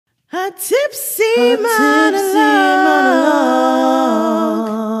A tipsy monologue.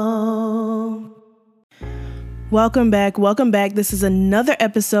 Welcome back. This is another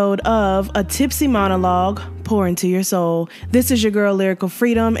episode of A Tipsy Monologue, Pour Into Your Soul. This is your girl, Lyrical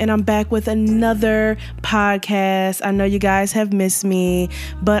Freedom, and I'm back with another podcast. I know you guys have missed me,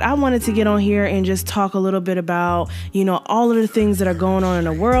 but I wanted to get on here and just talk a little bit about, all of the things that are going on in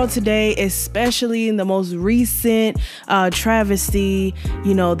the world today, especially in the most recent travesty,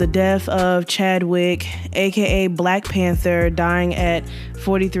 the death of Chadwick, aka Black Panther, dying at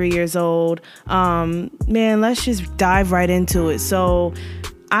 43 years old. Man, let's just dive right into it. So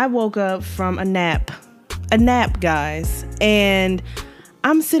I woke up from a nap, guys, and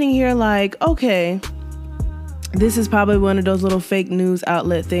I'm sitting here like, okay, this is probably one of those little fake news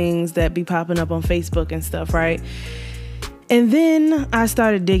outlet things that be popping up on Facebook and stuff, right? And then I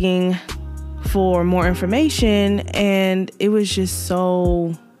started digging for more information, and it was just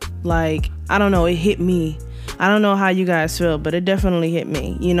so, I don't know, it hit me. I don't know how you guys feel, but it definitely hit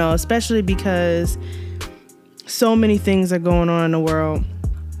me, especially because so many things are going on in the world,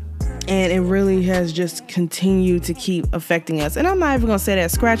 and it really has just continued to keep affecting us. And I'm not even going to say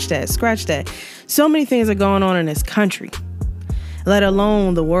that, scratch that. So many things are going on in this country, let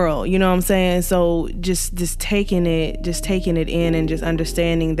alone the world, you know what I'm saying? So just taking it in and just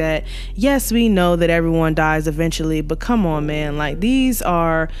understanding that, yes, we know that everyone dies eventually, but come on, man, these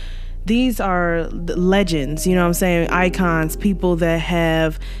are legends, you know what I'm saying? Icons, people that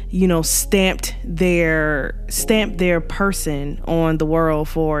have, stamped their person on the world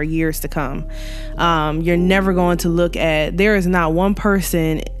for years to come. You're never going to look at, there's not one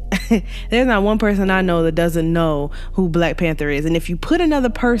person I know that doesn't know who Black Panther is. And if you put another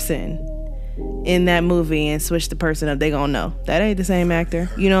person in that movie and switch the person up, they gonna know that ain't the same actor.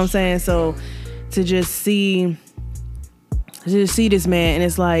 You know what I'm saying? So to just see this man, and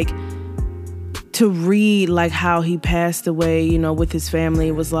it's to read how he passed away, with his family,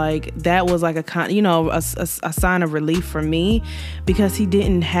 it was that was a sign of relief for me, because he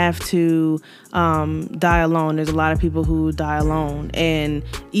didn't have to die alone. There's a lot of people who die alone. And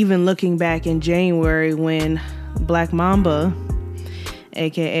even looking back in January when Black Mamba,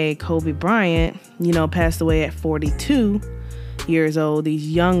 aka Kobe Bryant, passed away at 42 years old, these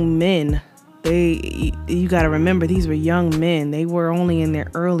young men, you got to remember, these were young men. They were only in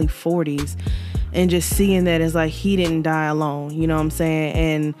their early 40s. And just seeing that is he didn't die alone, you know what I'm saying?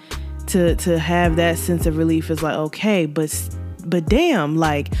 And to have that sense of relief is okay, but damn,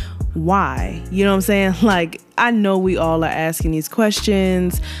 why? You know what I'm saying? I know we all are asking these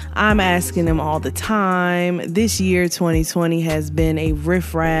questions. I'm asking them all the time. This year, 2020, has been a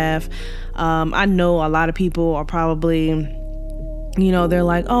riffraff. I know a lot of people are probably,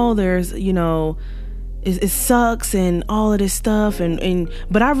 they're oh, there's, it sucks and all of this stuff,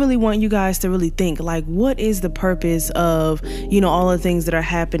 but I really want you guys to really think, what is the purpose of, all the things that are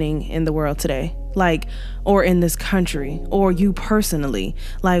happening in the world today, or in this country, or you personally,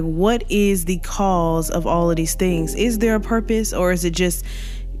 what is the cause of all of these things? Is there a purpose, or is it just,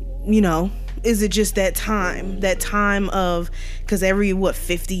 is it just that time of, because every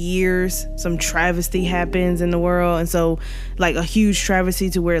 50 years some travesty happens in the world, and so a huge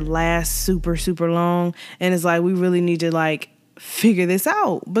travesty to where it lasts super, super long, and it's we really need to figure this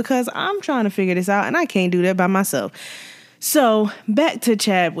out, because I'm trying to figure this out and I can't do that by myself. So back to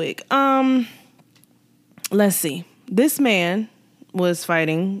Chadwick. Let's see. This man was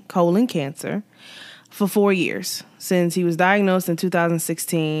fighting colon cancer for 4 years since he was diagnosed in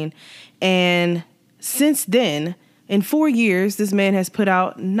 2016. And since then, in 4 years, this man has put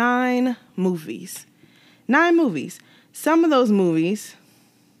out 9 movies. 9 movies. Some of those movies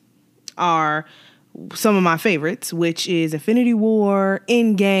are some of my favorites, which is Infinity War,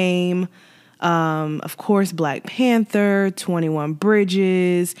 Endgame, of course, Black Panther, 21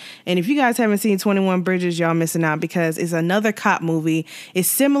 Bridges. And if you guys haven't seen 21 Bridges, y'all missing out, because it's another cop movie. It's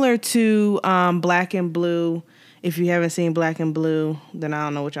similar to Black and Blue. If you haven't seen Black and Blue, then I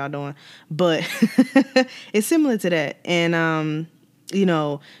don't know what y'all doing. But it's similar to that. And,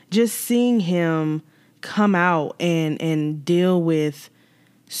 just seeing him come out and deal with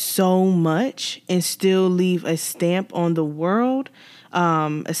so much and still leave a stamp on the world,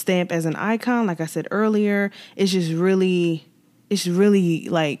 a stamp as an icon, like I said earlier, it's really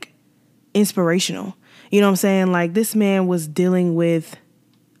inspirational. You know what I'm saying? This man was dealing with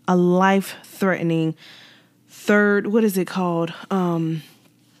a life-threatening what is it called?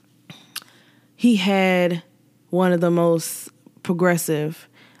 He had one of the most progressive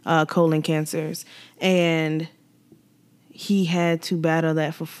colon cancers, and he had to battle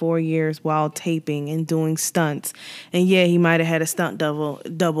that for 4 years while taping and doing stunts. And yeah, he might have had a stunt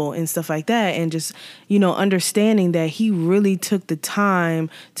double and stuff like that. And just, understanding that he really took the time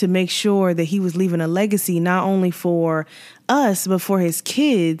to make sure that he was leaving a legacy, not only for us, but for his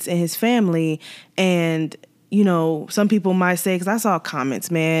kids and his family. And, some people might say, because I saw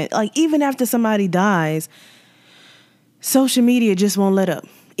comments, man, like even after somebody dies, social media just won't let up.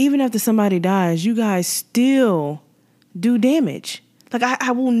 Even after somebody dies, you guys still do damage. Like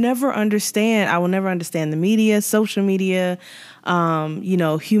I will never understand. I will never understand the media, social media,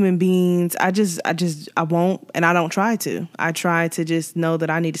 human beings. I won't, and I don't try to. I try to just know that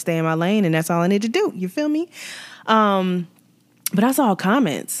I need to stay in my lane, and that's all I need to do. You feel me? But I saw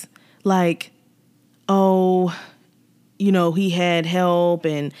comments like, oh, he had help,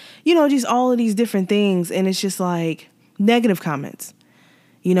 and just all of these different things, and it's just like negative comments.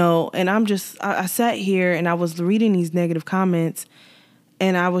 And I sat here and I was reading these negative comments,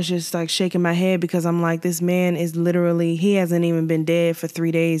 and I was just like shaking my head, because I'm like, this man is literally, he hasn't even been dead for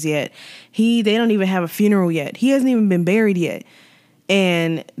 3 days yet. They don't even have a funeral yet. He hasn't even been buried yet.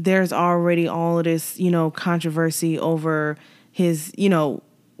 And there's already all of this, controversy over his,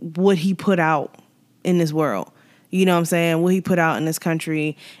 what he put out in this world. You know what I'm saying? What he put out in this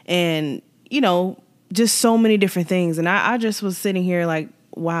country, and, just so many different things. And I just was sitting here like,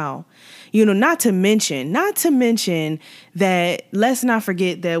 wow. Not to mention that, let's not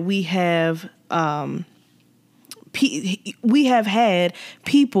forget that we have had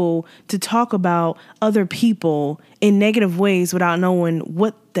people to talk about other people in negative ways without knowing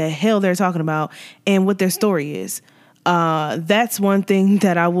what the hell they're talking about and what their story is. That's one thing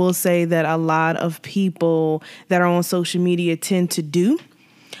that I will say that a lot of people that are on social media tend to do.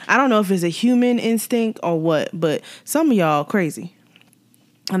 I don't know if it's a human instinct or what, but some of y'all crazy.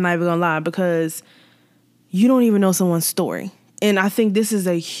 I'm not even gonna lie, because you don't even know someone's story. And I think this is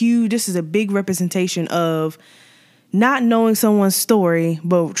a big representation of not knowing someone's story,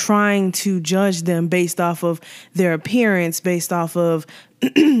 but trying to judge them based off of their appearance, based off of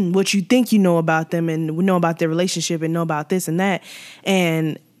what you think you know about them and know about their relationship and know about this and that.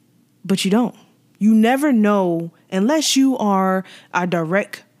 But you don't. You never know unless you are a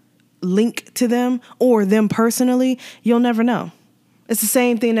direct link to them or them personally. You'll never know. It's the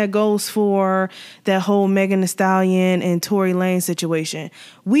same thing that goes for that whole Megan Thee Stallion and Tory Lanez situation.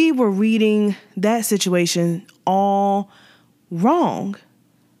 We were reading that situation all wrong.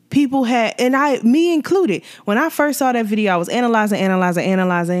 People had, and me included, when I first saw that video, I was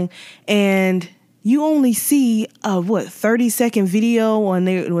analyzing, and you only see a 30-second video when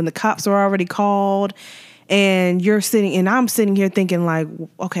the cops are already called. And I'm sitting here thinking like,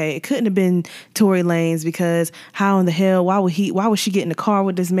 okay, it couldn't have been Tory Lanez, because how in the hell, why would she get in the car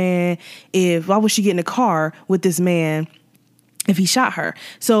with this man if he shot her?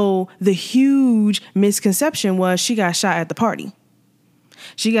 So the huge misconception was she got shot at the party.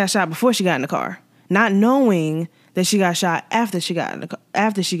 She got shot before she got in the car, not knowing that she got shot after she got in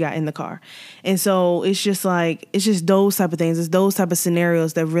the car. And so it's just those type of things. It's those type of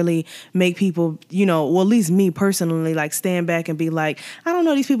scenarios that really make people, well, at least me personally, like stand back and be like, I don't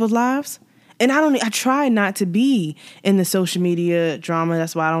know these people's lives. And I try not to be in the social media drama.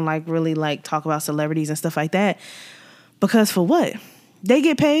 That's why I don't really talk about celebrities and stuff like that. Because for what? They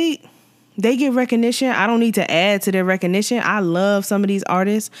get paid. They get recognition. I don't need to add to their recognition. I love some of these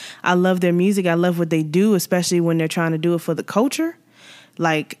artists. I love their music. I love what they do, especially when they're trying to do it for the culture.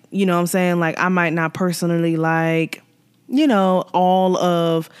 Like, you know what I'm saying? Like, I might not personally like, all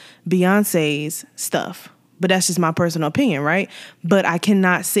of Beyonce's stuff, but that's just my personal opinion, right? But I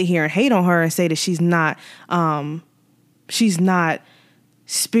cannot sit here and hate on her and say that she's not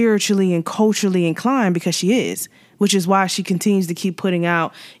spiritually and culturally inclined, because she is. Which is why she continues to keep putting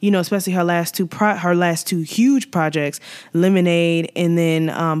out, especially her last two huge projects, Lemonade and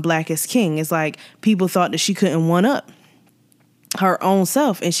then Black is King. It's like people thought that she couldn't one up her own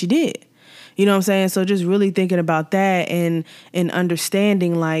self, and she did. You know what I'm saying? So just really thinking about that and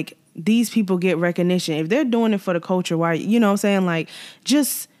understanding like these people get recognition. If they're doing it for the culture, why, you know what I'm saying? Like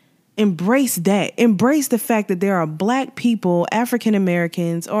just embrace that. Embrace the fact that there are Black people, African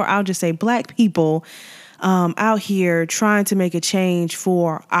Americans, or I'll just say Black people out here trying to make a change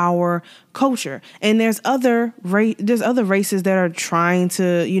for our culture. And there's other races that are trying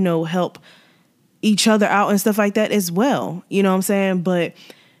to, help each other out and stuff like that as well. You know what I'm saying? But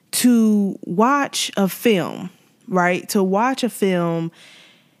to watch a film, right? To watch a film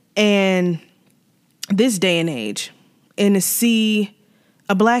and this day and age, and to see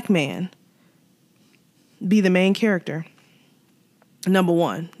a Black man be the main character Number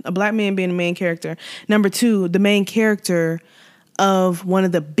one, a black man being the main character. Number two, the main character of one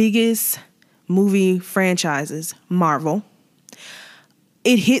of the biggest movie franchises, Marvel.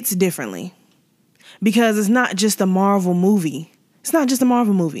 It hits differently because it's not just a Marvel movie. It's not just a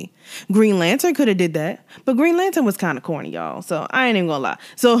Marvel movie. Green Lantern could have did that, but Green Lantern was kind of corny, y'all. So I ain't even gonna lie.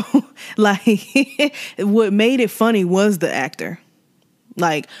 So like, what made it funny was the actor.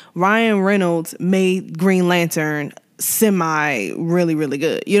 Like, Ryan Reynolds made Green Lantern semi really, really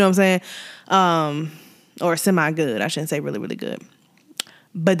good. You know what I'm saying? Or semi good. I shouldn't say really, really good.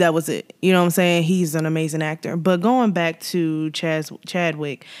 But that was it. You know what I'm saying? He's an amazing actor. But going back to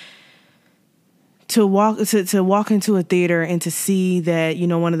Chadwick, to walk into a theater and to see that, you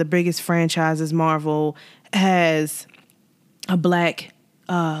know, one of the biggest franchises, Marvel, has a black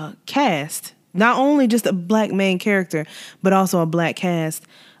cast. Not only just a black main character, but also a black cast,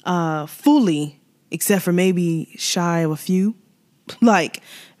 fully, except for maybe shy of a few. Like,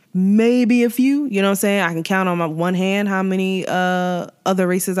 maybe a few, you know what I'm saying? I can count on my one hand how many other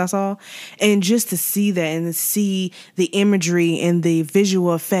races I saw. And just to see that and to see the imagery and the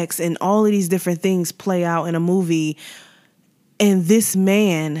visual effects and all of these different things play out in a movie. And this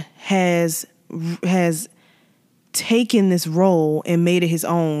man has taken this role and made it his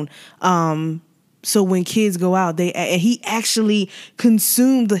own. So when kids go out, he actually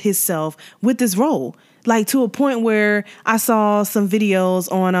consumed himself with this role. Like, to a point where I saw some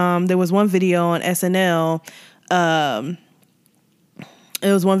videos on, there was one video on SNL,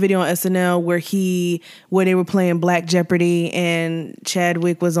 it was one video on SNL where they were playing Black Jeopardy and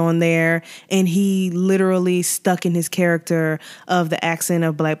Chadwick was on there and he literally stuck in his character of the accent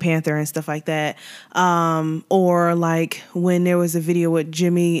of Black Panther and stuff like that. Or like when there was a video with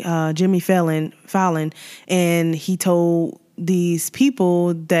Jimmy Fallon, and he told these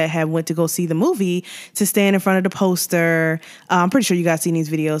people that have went to go see the movie to stand in front of the poster. I'm pretty sure you guys seen these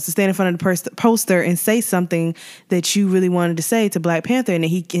videos, to stand in front of the poster and say something that you really wanted to say to Black Panther. And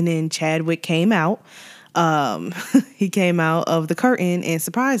then Chadwick came out. He came out of the curtain and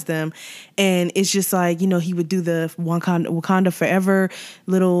surprised them. And it's just like, you know, he would do the Wakanda Forever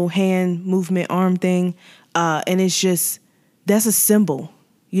little hand movement arm thing. And it's just, that's a symbol.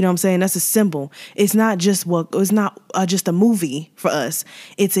 You know what I'm saying? That's a symbol. It's not just just a movie for us.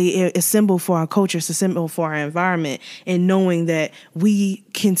 It's a symbol for our culture. It's a symbol for our environment, and knowing that we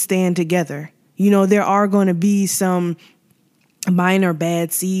can stand together. You know, there are going to be some minor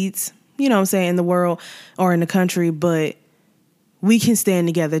bad seeds, you know what I'm saying, in the world or in the country, but we can stand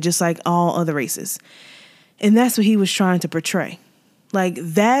together just like all other races. And that's what he was trying to portray. Like,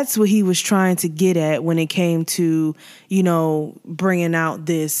 that's what he was trying to get at when it came to, you know, bringing out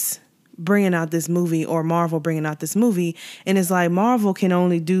this movie, or Marvel bringing out this movie. And it's like, Marvel can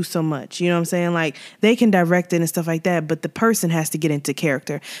only do so much. You know what I'm saying? Like, they can direct it and stuff like that, but the person has to get into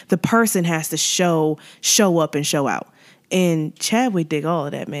character. The person has to show up and show out. And Chadwick did all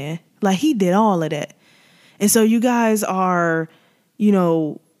of that, man. Like, he did all of that. And so you guys are, you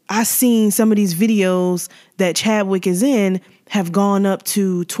know, I seen some of these videos that Chadwick is in have gone up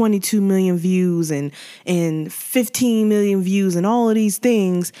to 22 million views and 15 million views and all of these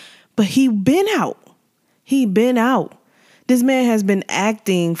things. But he been out. This man has been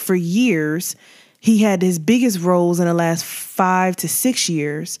acting for years. He had his biggest roles in the last 5 to 6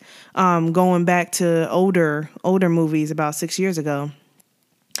 years, going back to older movies about 6 years ago.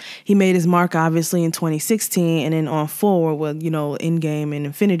 He made his mark, obviously, in 2016, and then on forward with, you know, Endgame and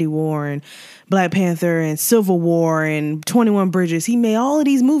Infinity War and Black Panther and Civil War and 21 Bridges. He made all of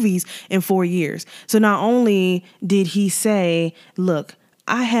these movies in 4 years. So not only did he say, look,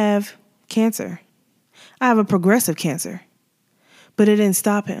 I have cancer. I have a progressive cancer. But it didn't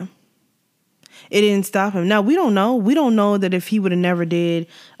stop him. Now, we don't know. We don't know that if he would have never did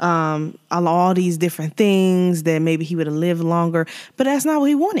all these different things, that maybe he would have lived longer. But that's not what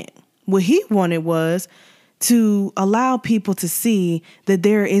he wanted. What he wanted was to allow people to see that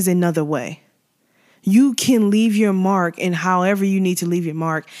there is another way. You can leave your mark in however you need to leave your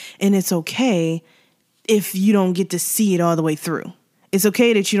mark. And it's okay if you don't get to see it all the way through. It's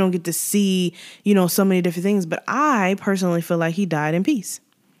okay that you don't get to see, you know, so many different things. But I personally feel like he died in peace.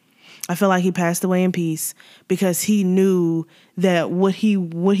 I feel like he passed away in peace because he knew that what he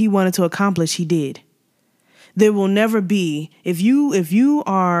wanted to accomplish, he did. There will never be, if you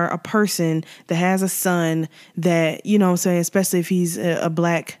are a person that has a son that, you know what I'm saying, especially if he's a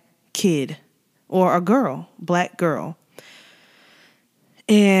black kid or a girl, black girl,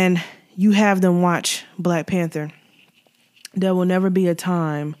 and you have them watch Black Panther, there will never be a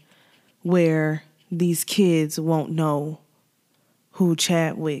time where these kids won't know who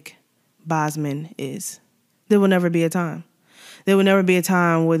Chadwick Boseman is. There will never be a time. There will never be a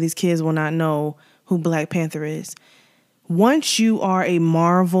time where these kids will not know who Black Panther is. Once you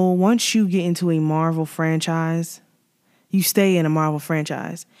get into a Marvel franchise, you stay in a Marvel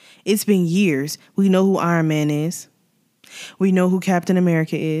franchise. It's been years. We know who Iron Man is. We know who Captain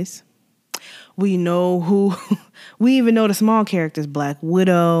America is. We even know the small characters, Black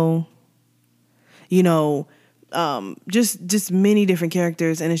Widow, just many different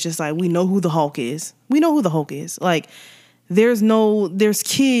characters. And it's just like, we know who the Hulk is. Like, there's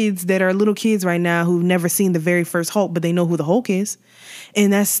kids that are little kids right now who've never seen the very first Hulk, but they know who the Hulk is.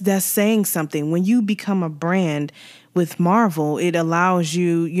 And that's saying something. When you become a brand with Marvel, it allows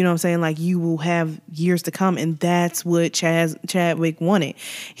you, like, you will have years to come. And that's what Chadwick wanted.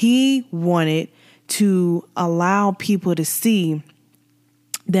 He wanted to allow people to see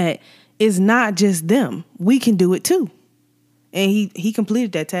that it's not just them. We can do it too. And he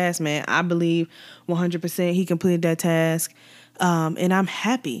completed that task, man. I believe 100% he completed that task. And I'm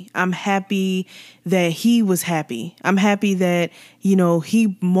happy. I'm happy that he was happy. I'm happy that,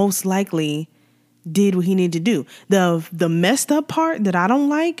 he most likely did what he needed to do. The messed up part that I don't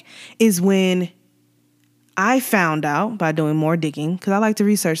like is when I found out, by doing more digging, because I like to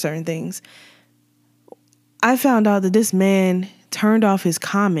research certain things, I found out that this man turned off his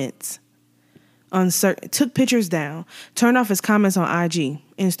comments took pictures down, turned off his comments on IG,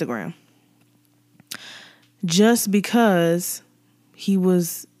 Instagram, just because he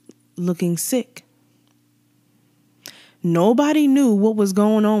was looking sick. Nobody knew what was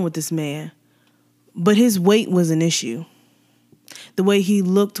going on with this man, but his weight was an issue. The way he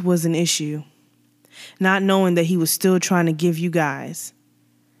looked was an issue. Not knowing that he was still trying to give you guys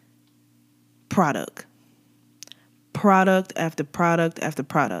product after product after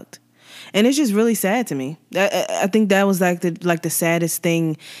product. And it's just really sad to me. I think that was like the saddest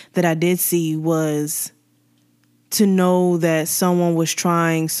thing that I did see, was to know that someone was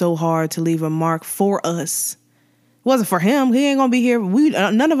trying so hard to leave a mark for us. It wasn't for him. He ain't gonna be here.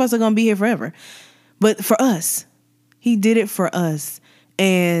 None of us are gonna be here forever. But for us, he did it for us.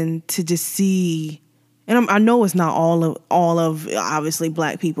 And to just see, and I know it's not all of obviously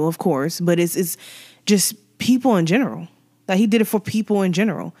Black people, of course, but it's just people in general. Like, he did it for people in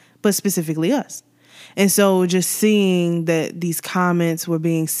general, but specifically us. And so just seeing that these comments were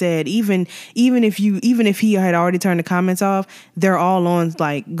being said, even if he had already turned the comments off, they're all on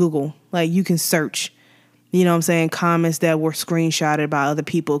like Google. Like, you can search, comments that were screenshotted by other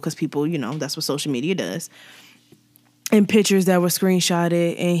people, because people, that's what social media does. And pictures that were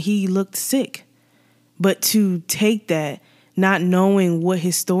screenshotted, and he looked sick. But to take that, not knowing what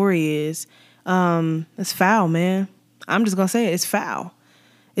his story is, it's foul, man. I'm just gonna say it. It's foul.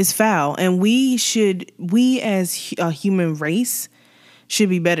 It's foul. And we as a human race should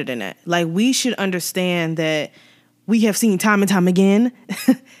be better than that. Like, we should understand that we have seen time and time again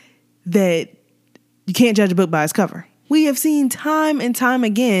that you can't judge a book by its cover. We have seen time and time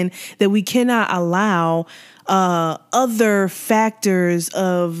again that we cannot allow other factors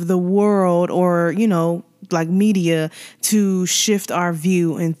of the world or, like media, to shift our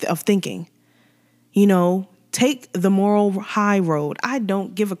view of thinking. Take the moral high road. I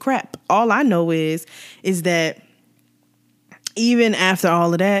don't give a crap. All I know is that even after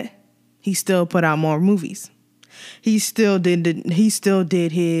all of that, he still put out more movies. He still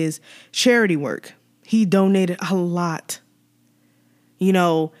did his charity work. He donated a lot.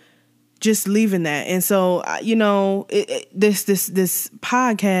 Just leaving that. And so, this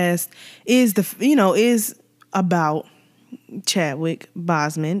podcast is about Chadwick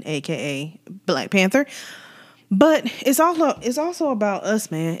Boseman, aka Black Panther. But it's also about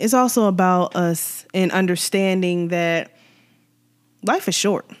us, man. It's also about us and understanding that life is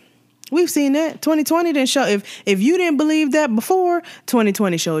short. We've seen that. 2020 didn't show. If you didn't believe that before,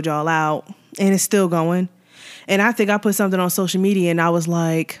 2020 showed y'all out, and it's still going. And I think I put something on social media, and I was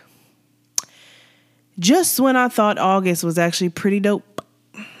like, just when I thought August was actually pretty dope,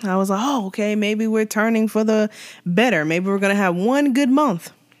 I was like, oh, okay, maybe we're turning for the better. Maybe we're gonna have one good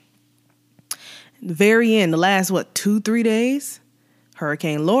month. The very end, the last 2-3 days,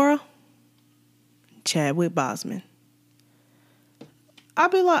 Hurricane Laura, Chadwick Boseman.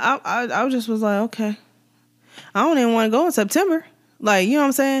 I'd be like, I just was like, okay, I don't even want to go in September. Like, you know what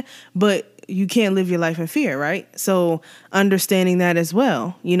I'm saying? But you can't live your life in fear, right? So understanding that as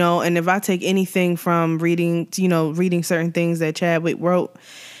well, and if I take anything from reading certain things that Chadwick wrote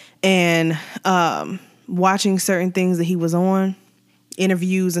and watching certain things that he was on,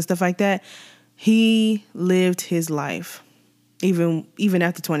 interviews and stuff like that, he lived his life even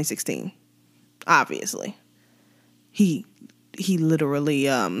after 2016. Obviously, he literally,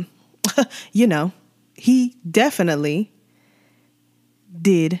 he definitely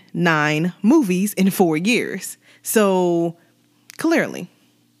did 9 movies in 4 years. So clearly,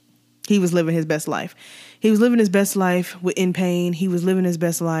 he was living his best life. He was living his best life in pain. He was living his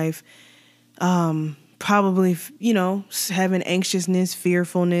best life, probably, having anxiousness,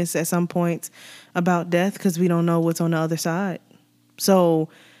 fearfulness at some points about death, because we don't know what's on the other side. So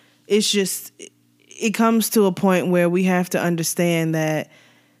it's just, it comes to a point where we have to understand that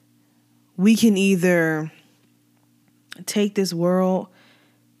we can either take this world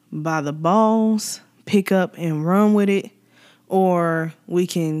by the balls, pick up and run with it, or we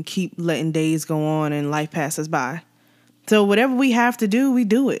can keep letting days go on and life pass us by. So whatever we have to do, we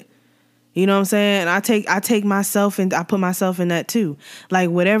do it. You know what I'm saying? I take myself and I put myself in that too. Like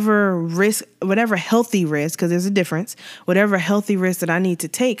whatever risk, whatever healthy risk, because there's a difference, whatever healthy risk that I need to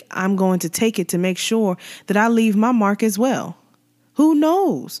take, I'm going to take it to make sure that I leave my mark as well. Who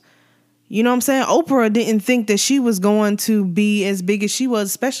knows? You know what I'm saying? Oprah didn't think that she was going to be as big as she was,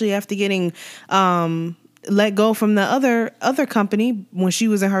 especially after getting let go from the other company when she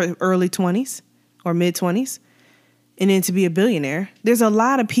was in her early 20s or mid 20s. And then to be a billionaire. There's a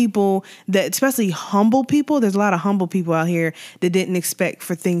lot of people that, especially humble people, there's a lot of humble people out here that didn't expect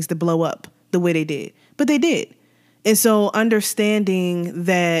for things to blow up the way they did. But they did. And so understanding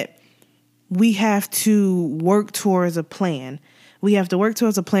that we have to work towards a plan. We have to work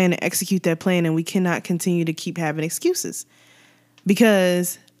towards a plan and execute that plan, and we cannot continue to keep having excuses.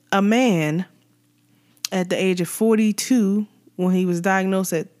 Because a man at the age of 42, when he was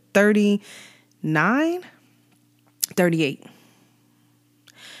diagnosed at 38.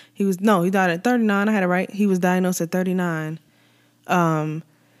 He died at 39. I had it right. He was diagnosed at 39.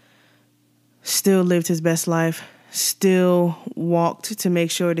 Still lived his best life. Still walked to make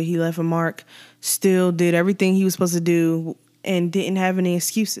sure that he left a mark. Still did everything he was supposed to do and didn't have any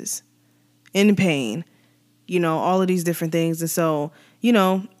excuses. In pain. All of these different things. And so,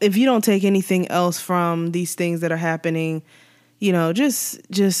 if you don't take anything else from these things that are happening, just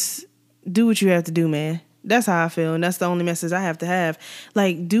do what you have to do, man. That's how I feel. And that's the only message I have to have.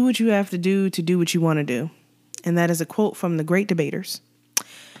 Like, do what you have to do what you want to do. And that is a quote from the great debaters.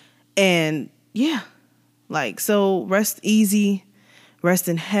 And yeah, so rest easy, rest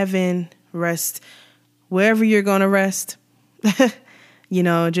in heaven, rest wherever you're going to rest.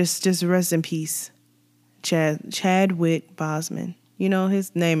 Just rest in peace. Chadwick Boseman.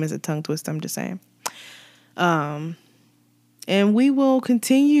 His name is a tongue twister. I'm just saying. And we will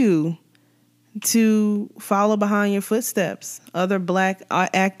continue to follow behind your footsteps, other Black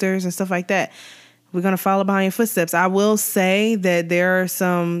actors and stuff like that. We're going to follow behind your footsteps. I will say that there are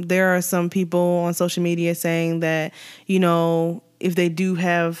some people on social media saying that, if they do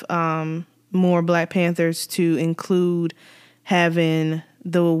have more Black Panthers, to include having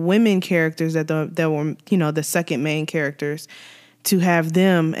the women characters that were, the second main characters, to have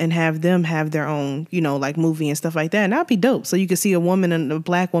them have their own, movie and stuff like that. And that'd be dope. So you can see a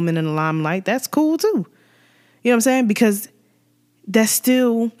Black woman in the limelight. That's cool too. You know what I'm saying? Because that's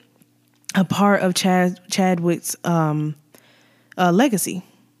still a part of Chadwick's legacy.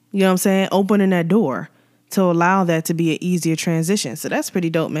 You know what I'm saying? Opening that door to allow that to be an easier transition. So that's pretty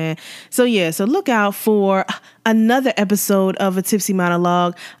dope, man. So yeah, so look out for another episode of A Tipsy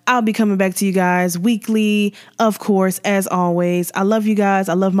Monologue. I'll be coming back to you guys weekly, of course, as always. I love you guys.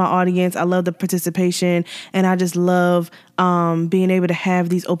 I love my audience. I love the participation. And I just love being able to have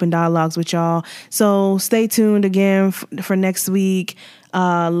these open dialogues with y'all. So stay tuned again for next week.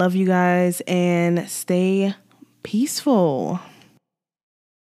 Love you guys and stay peaceful.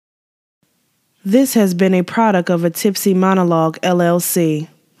 This has been a product of A Tipsy Monologue, LLC.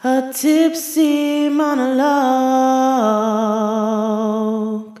 A Tipsy Monologue.